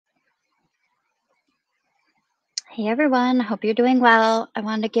Hey everyone, hope you're doing well. I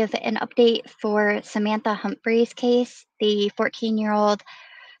wanted to give an update for Samantha Humphrey's case, the 14-year-old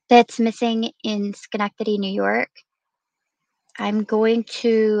that's missing in Schenectady, New York. I'm going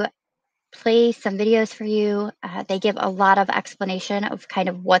to play some videos for you. They give a lot of explanation of kind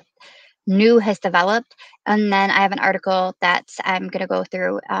of what new has developed. And then I have an article that I'm going to go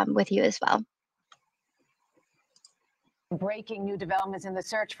through with you as well. Breaking new developments in the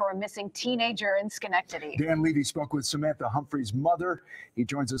search for a missing teenager in Schenectady. Dan Levy spoke with Samantha Humphrey's mother. He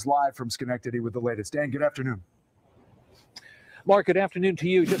joins us live from Schenectady with the latest. Dan, good afternoon. Mark, good afternoon to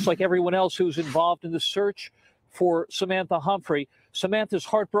you. Just like everyone else who's involved in the search for Samantha Humphrey, Samantha's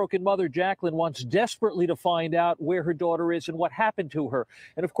heartbroken mother, Jacqueline, wants desperately to find out where her daughter is and what happened to her.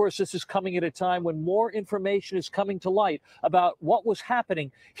 And of course, this is coming at a time when more information is coming to light about what was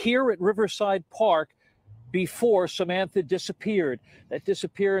happening here at Riverside Park before Samantha disappeared. That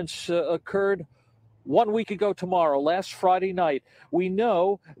disappearance occurred 1 week ago tomorrow, last Friday night. We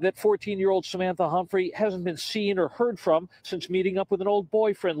know that 14-year-old Samantha Humphrey hasn't been seen or heard from since meeting up with an old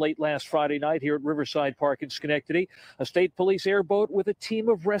boyfriend late last Friday night here at Riverside Park in Schenectady. A state police airboat with a team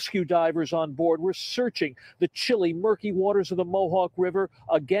of rescue divers on board were searching the chilly, murky waters of the Mohawk River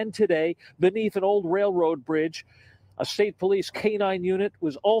again today beneath an old railroad bridge. A state police K-9 unit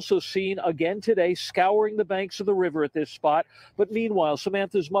was also seen again today scouring the banks of the river at this spot. But meanwhile,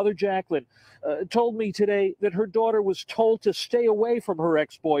 Samantha's mother, Jacqueline, told me today that her daughter was told to stay away from her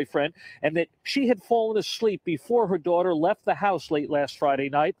ex-boyfriend and that she had fallen asleep before her daughter left the house late last Friday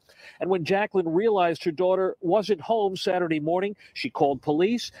night. And when Jacqueline realized her daughter wasn't home Saturday morning, she called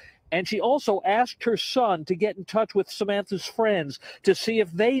police. And she also asked her son to get in touch with Samantha's friends to see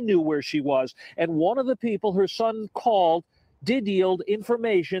if they knew where she was. And one of the people her son called did yield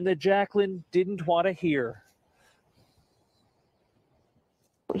information that Jacqueline didn't want to hear.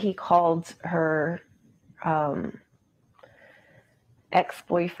 He called her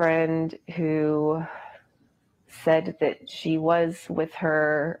ex-boyfriend, who said that she was with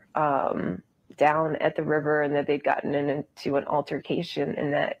her down at the river and that they'd gotten into an altercation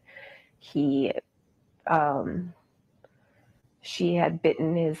and that she had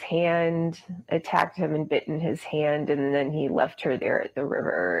bitten his hand, attacked him and bitten his hand, and then he left her there at the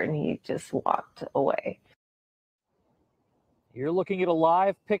river and he just walked away. You're looking at a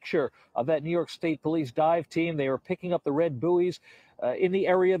live picture of that New York State Police dive team. They were picking up the red buoys in the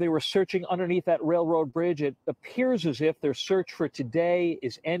area. They were searching underneath that railroad bridge. It appears as if their search for today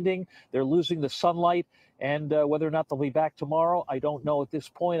is ending. They're losing the sunlight. And whether or not they'll be back tomorrow, I don't know at this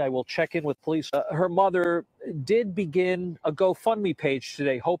point. I will check in with police. Her mother did begin a GoFundMe page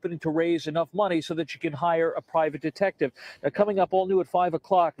today, hoping to raise enough money so that she can hire a private detective. Now, coming up all new at 5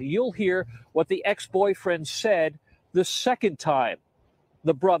 o'clock, you'll hear what the ex-boyfriend said the second time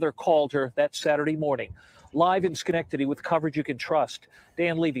the brother called her that Saturday morning. Live in Schenectady with coverage you can trust.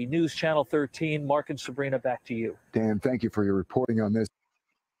 Dan Levy, News Channel 13. Mark and Sabrina, back to you. Dan, thank you for your reporting on this.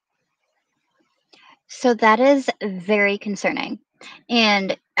 So that is very concerning.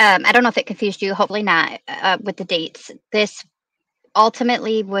 And I don't know if it confused you, hopefully not, with the dates. This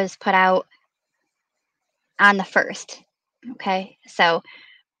ultimately was put out on the 1st. Okay, so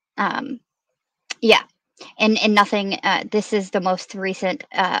yeah, and nothing, this is the most recent.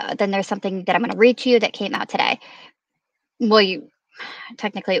 Then there's something that I'm going to read to you that came out today. Well,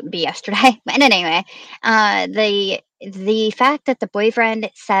 technically it would be yesterday, but anyway, the fact that the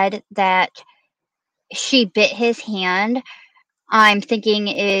boyfriend said that she bit his hand, I'm thinking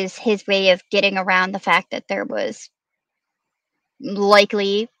is his way of getting around the fact that there was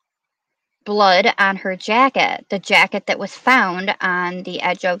likely blood on her jacket, the jacket that was found on the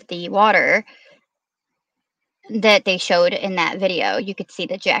edge of the water that they showed in that video. You could see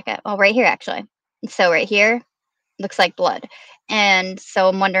the jacket. Oh, right here, actually. So right here looks like blood. And so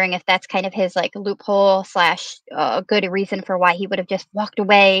I'm wondering if that's kind of his like loophole slash a good reason for why he would have just walked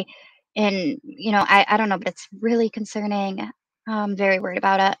away. And, you know, I don't know, but it's really concerning. I'm very worried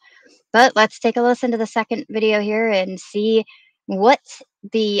about it. But let's take a listen to the second video here and see what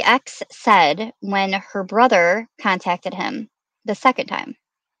the ex said when her brother contacted him the second time.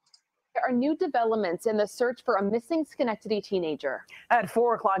 There are new developments in the search for a missing Schenectady teenager. At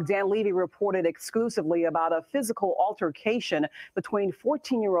 4 o'clock, Dan Levy reported exclusively about a physical altercation between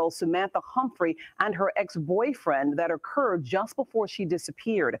 14-year-old Samantha Humphrey and her ex-boyfriend that occurred just before she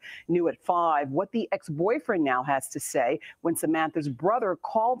disappeared. New at 5, what the ex-boyfriend now has to say when Samantha's brother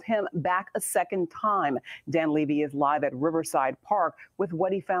called him back a second time. Dan Levy is live at Riverside Park with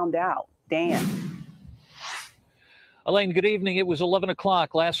what he found out. Dan. Elaine, good evening. It was 11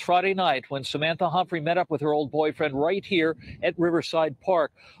 o'clock last Friday night when Samantha Humphrey met up with her old boyfriend right here at Riverside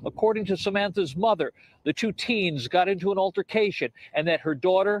Park. According to Samantha's mother, the two teens got into an altercation and that her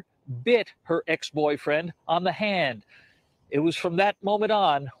daughter bit her ex-boyfriend on the hand. It was from that moment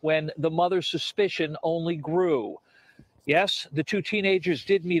on when the mother's suspicion only grew. Yes, the two teenagers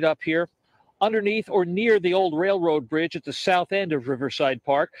did meet up here underneath or near the old railroad bridge at the south end of Riverside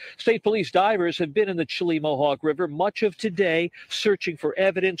Park. State police divers have been in the chilly Mohawk River much of today searching for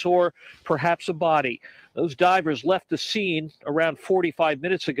evidence or perhaps a body. Those divers left the scene around 45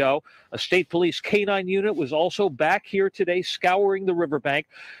 minutes ago. A state police canine unit was also back here today scouring the riverbank.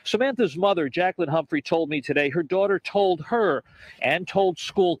 Samantha's mother, Jacqueline Humphrey, told me today her daughter told her and told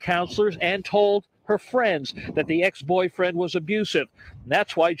school counselors and told her friends that the ex-boyfriend was abusive.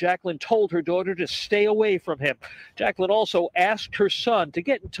 That's why Jacqueline told her daughter to stay away from him. Jacqueline also asked her son to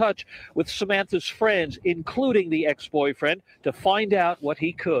get in touch with Samantha's friends, including the ex-boyfriend, to find out what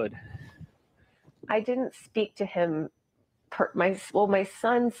he could. I didn't speak to him. My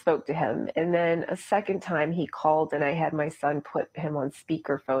son spoke to him, and then a second time he called, and I had my son put him on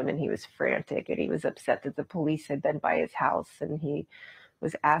speakerphone, and he was frantic, and he was upset that the police had been by his house, and he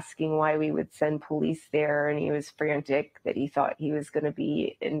was asking why we would send police there, and he was frantic that he thought he was going to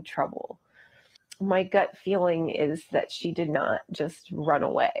be in trouble. My gut feeling is that she did not just run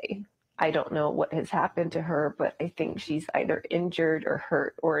away. I don't know what has happened to her, but I think she's either injured or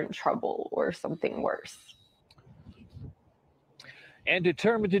hurt or in trouble or something worse. And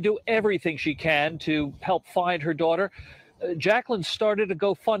determined to do everything she can to help find her daughter, Jacqueline started a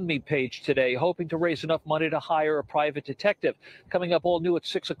GoFundMe page today, hoping to raise enough money to hire a private detective. Coming up all new at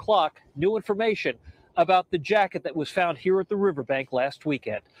 6 o'clock, new information about the jacket that was found here at the riverbank last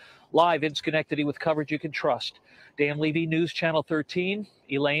weekend. Live in Schenectady with coverage you can trust. Dan Levy, News Channel 13.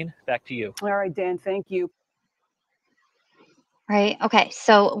 Elaine, back to you. All right, Dan, thank you. Right. Okay.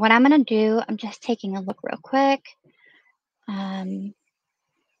 So what I'm going to do, I'm just taking a look real quick. All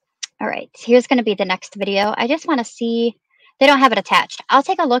right. Here's going to be the next video. I just want to see. They don't have it attached. I'll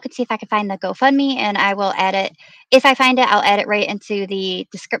take a look and see if I can find the GoFundMe, and I will add it. If I find it, I'll add it right into the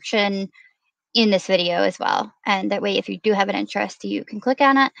description in this video as well. And that way, if you do have an interest, you can click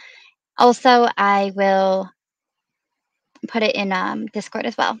on it. Also, I will put it in Discord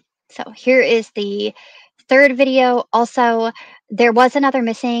as well. So here is the third video. Also, there was another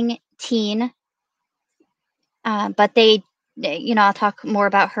missing teen, but I'll talk more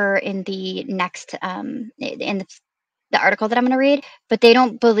about her in the next, in the article that I'm going to read, but they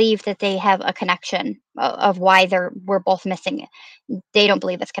don't believe that they have a connection of why we're both missing. They don't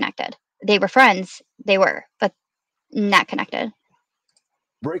believe it's connected. They were friends, but not connected.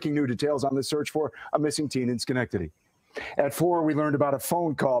 Breaking new details on the search for a missing teen in Schenectady. At 4, we learned about a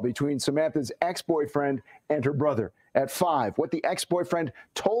phone call between Samantha's ex-boyfriend and her brother. At 5, what the ex-boyfriend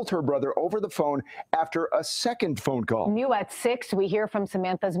told her brother over the phone after a second phone call. New at 6, we hear from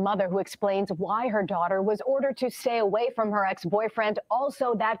Samantha's mother, who explains why her daughter was ordered to stay away from her ex-boyfriend.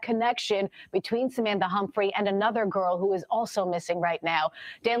 Also, that connection between Samantha Humphrey and another girl who is also missing right now.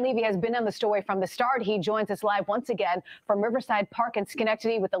 Dan Levy has been on the story from the start. He joins us live once again from Riverside Park in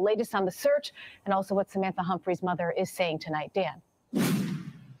Schenectady with the latest on the search and also what Samantha Humphrey's mother is saying tonight. Dan.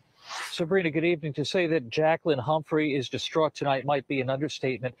 Sabrina, good evening. To say that Jacqueline Humphrey is distraught tonight might be an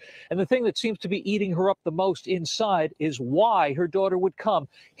understatement. And the thing that seems to be eating her up the most inside is why her daughter would come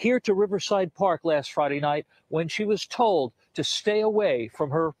here to Riverside Park last Friday night when she was told to stay away from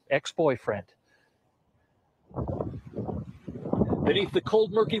her ex-boyfriend. Beneath the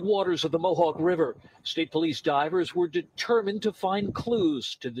cold, murky waters of the Mohawk River, state police divers were determined to find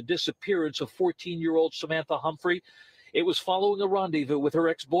clues to the disappearance of 14-year-old Samantha Humphrey. It was following a rendezvous with her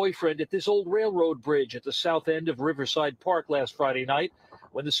ex-boyfriend at this old railroad bridge at the south end of Riverside Park last Friday night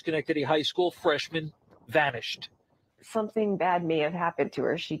when the Schenectady High School freshman vanished. Something bad may have happened to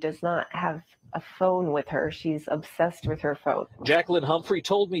her. She does not have a phone with her. She's obsessed with her phone. Jacqueline Humphrey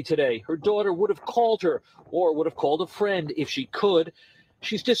told me today her daughter would have called her or would have called a friend if she could.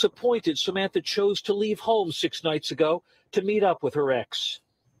 She's disappointed Samantha chose to leave home 6 nights ago to meet up with her ex.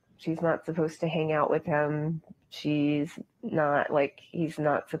 She's not supposed to hang out with him. She's not, he's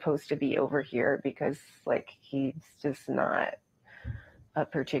not supposed to be over here because, he's just not a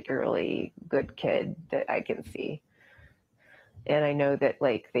particularly good kid that I can see. And I know that,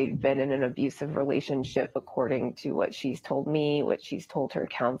 they've been in an abusive relationship according to what she's told me, what she's told her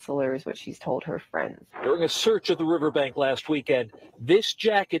counselors, what she's told her friends. During a search of the riverbank last weekend, this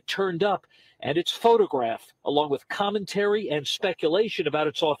jacket turned up, and its photograph, along with commentary and speculation about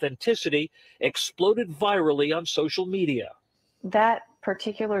its authenticity, exploded virally on social media. That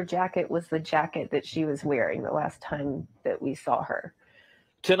particular jacket was the jacket that she was wearing the last time that we saw her.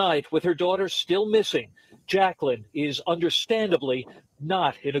 Tonight, with her daughter still missing, Jacqueline is understandably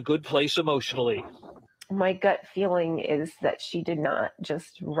not in a good place emotionally. My gut feeling is that she did not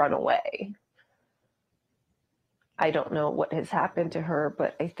just run away. I don't know what has happened to her,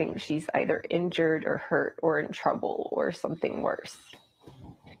 but I think she's either injured or hurt or in trouble or something worse.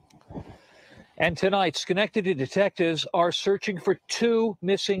 And tonight, Schenectady detectives are searching for 2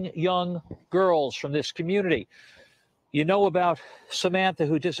 missing young girls from this community. You know about Samantha,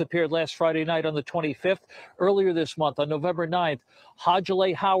 who disappeared last Friday night on the 25th. Earlier this month, on November 9th,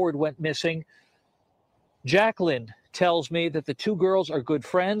 Hajale Howard went missing. Jacqueline tells me that the 2 girls are good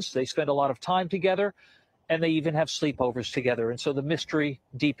friends. They spend a lot of time together, and they even have sleepovers together. And so the mystery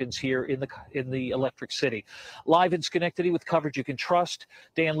deepens here in the Electric City. Live in Schenectady with coverage you can trust.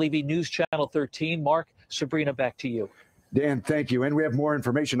 Dan Levy, News Channel 13. Mark, Sabrina, back to you. Dan, thank you. And we have more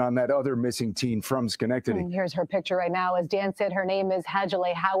information on that other missing teen from Schenectady. And here's her picture right now. As Dan said, her name is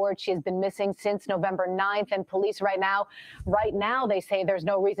Hajale Howard. She has been missing since November 9th. And police right now, they say there's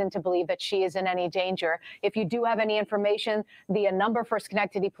no reason to believe that she is in any danger. If you do have any information, the number for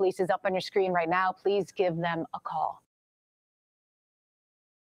Schenectady Police is up on your screen right now. Please give them a call.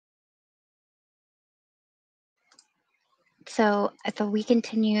 So if we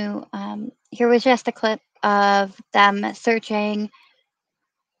continue, here was just a clip of them searching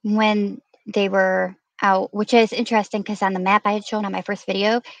when they were out, which is interesting because on the map I had shown on my first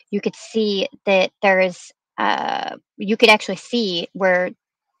video, you could see that there's, you could actually see where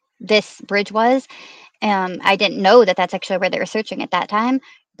this bridge was. I didn't know that that's actually where they were searching at that time,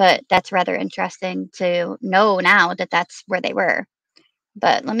 but that's rather interesting to know now that that's where they were.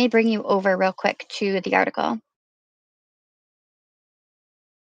 But let me bring you over real quick to the article.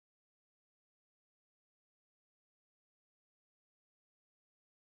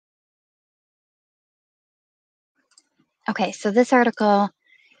 Okay, so this article,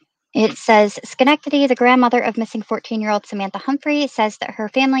 it says, Schenectady, the grandmother of missing 14-year-old Samantha Humphrey, says that her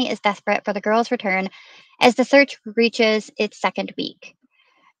family is desperate for the girl's return as the search reaches its 2nd week.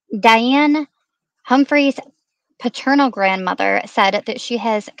 Diane, Humphrey's paternal grandmother, said that she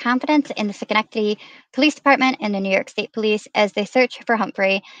has confidence in the Schenectady Police Department and the New York State Police as they search for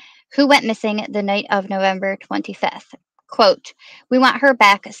Humphrey, who went missing the night of November 25th. Quote, "We want her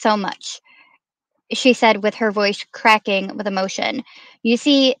back so much," she said with her voice cracking with emotion. "You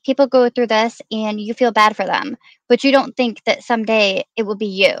see, people go through this and you feel bad for them, but you don't think that someday it will be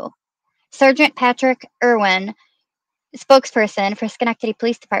you." Sergeant Patrick Irwin, spokesperson for Schenectady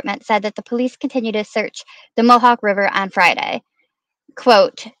Police Department, said that the police continue to search the Mohawk River on Friday.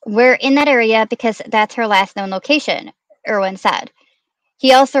 Quote, "We're in that area because that's her last known location," Irwin said.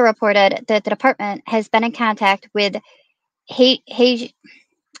 He also reported that the department has been in contact with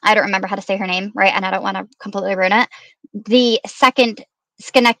I don't remember how to say her name, right? And I don't want to completely ruin it. The 2nd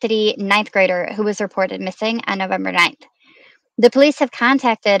Schenectady 9th grader who was reported missing on November 9th. The police have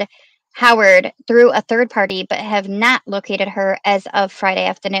contacted Howard through a third party, but have not located her as of Friday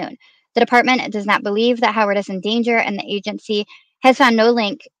afternoon. The department does not believe that Howard is in danger, and the agency has found no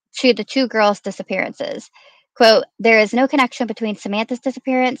link to the 2 girls' disappearances. Quote, "There is no connection between Samantha's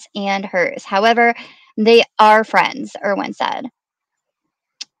disappearance and hers. However, they are friends," Irwin said.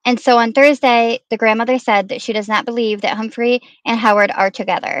 And so on Thursday, the grandmother said that she does not believe that Humphrey and Howard are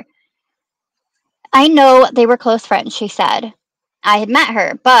together. "I know they were close friends," she said. "I had met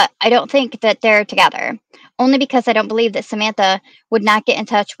her, but I don't think that they're together. Only because I don't believe that Samantha would not get in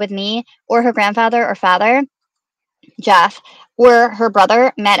touch with me or her grandfather or father, Jeff, or her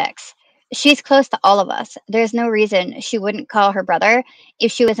brother, Maddox. She's close to all of us. There's no reason she wouldn't call her brother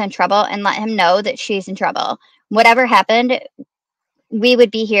if she was in trouble and let him know that she's in trouble. Whatever happened, we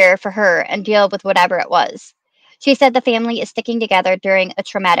would be here for her and deal with whatever it was." She said the family is sticking together during a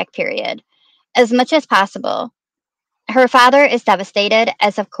traumatic period. As much as possible. Her father is devastated,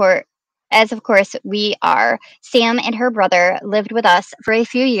 as of course we are. Sam and her brother lived with us for a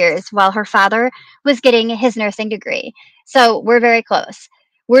few years while her father was getting his nursing degree. So we're very close.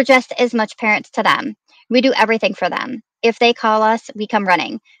 We're just as much parents to them. We do everything for them. If they call us, we come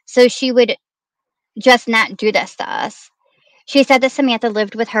running. So she would just not do this to us. She said that Samantha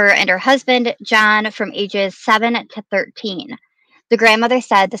lived with her and her husband, John, from ages 7 to 13. The grandmother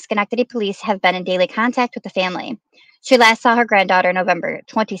said the Schenectady police have been in daily contact with the family. She last saw her granddaughter November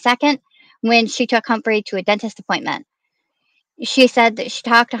 22nd when she took Humphrey to a dentist appointment. She said that she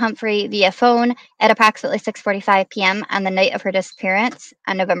talked to Humphrey via phone at approximately 6:45 p.m. on the night of her disappearance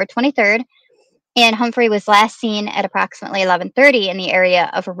on November 23rd, and Humphrey was last seen at approximately 11:30 in the area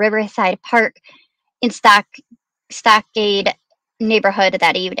of Riverside Park in Stockade neighborhood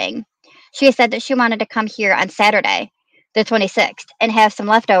that evening. She said that she wanted to come here on Saturday, the 26th, and have some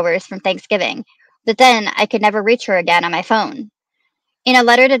leftovers from Thanksgiving, but then I could never reach her again on my phone. In a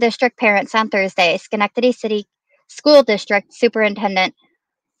letter to district parents on Thursday, Schenectady City School District Superintendent,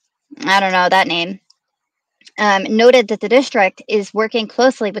 I don't know that name, noted that the district is working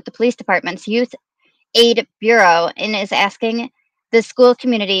closely with the police department's Youth Aid Bureau and is asking the school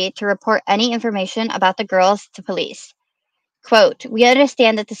community to report any information about the girls to police. Quote, "We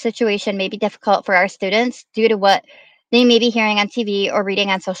understand that the situation may be difficult for our students due to what they may be hearing on TV or reading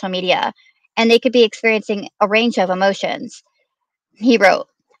on social media, and they could be experiencing a range of emotions." He wrote,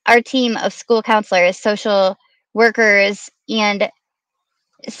 "Our team of school counselors, social workers, and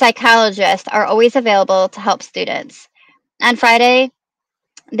psychologists are always available to help students." On Friday,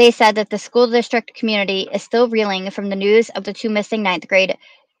 they said that the school district community is still reeling from the news of the two missing ninth grade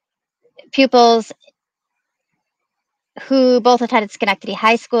pupils who both attended Schenectady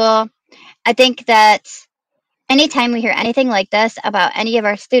High School. I think that anytime we hear anything like this about any of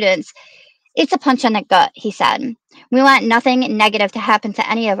our students, it's a punch in the gut, he said. We want nothing negative to happen to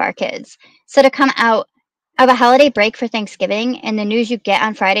any of our kids. So to come out of a holiday break for Thanksgiving and the news you get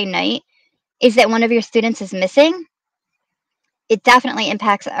on Friday night is that one of your students is missing, it definitely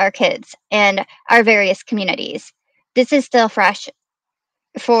impacts our kids and our various communities. This is still fresh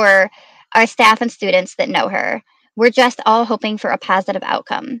for our staff and students that know her. We're just all hoping for a positive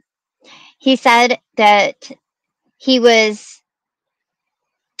outcome. He said that he was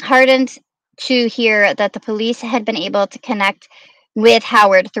heartened to hear that the police had been able to connect with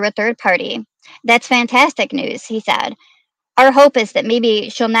Howard through a third party. That's fantastic news, he said. Our hope is that maybe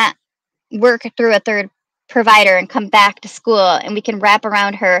she'll not work through a third provider and come back to school and we can wrap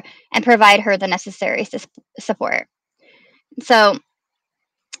around her and provide her the necessary support. So,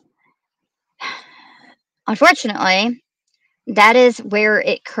 unfortunately, that is where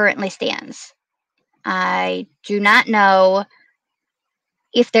it currently stands. I do not know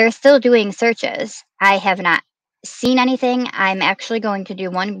if they're still doing searches. I have not seen anything. I'm actually going to do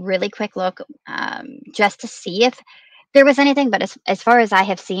one really quick look just to see if there was anything, but as far as I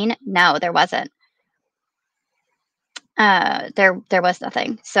have seen, no, there wasn't. There was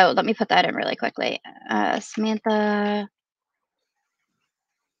nothing. So let me put that in really quickly. Samantha.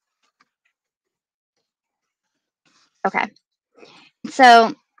 Okay.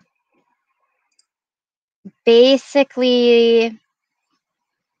 So basically,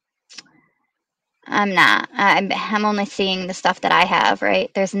 I'm only seeing the stuff that I have,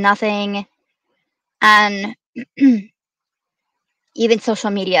 right? There's nothing on even social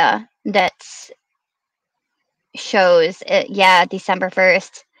media that shows it. Yeah, December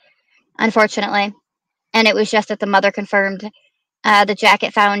 1st, unfortunately. And it was just that the mother confirmed the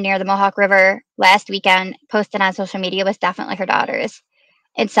jacket found near the Mohawk River last weekend, posted on social media, was definitely her daughter's.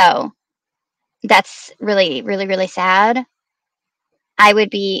 And so that's really, really, really sad. I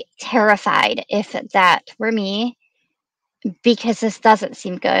would be terrified if that were me because this doesn't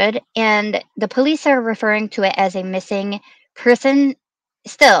seem good. And the police are referring to it as a missing person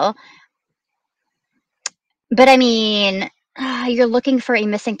still. But I mean, you're looking for a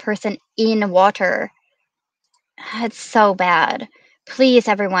missing person in water. It's so bad. Please,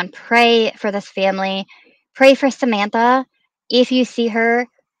 everyone, pray for this family. Pray for Samantha. If you see her,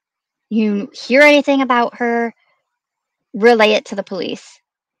 you hear anything about her, relay it to the police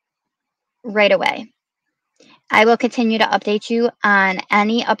right away. I will continue to update you on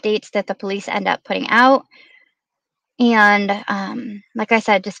any updates that the police end up putting out. And like I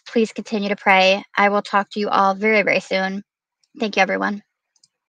said, just please continue to pray. I will talk to you all very, very soon. Thank you, everyone.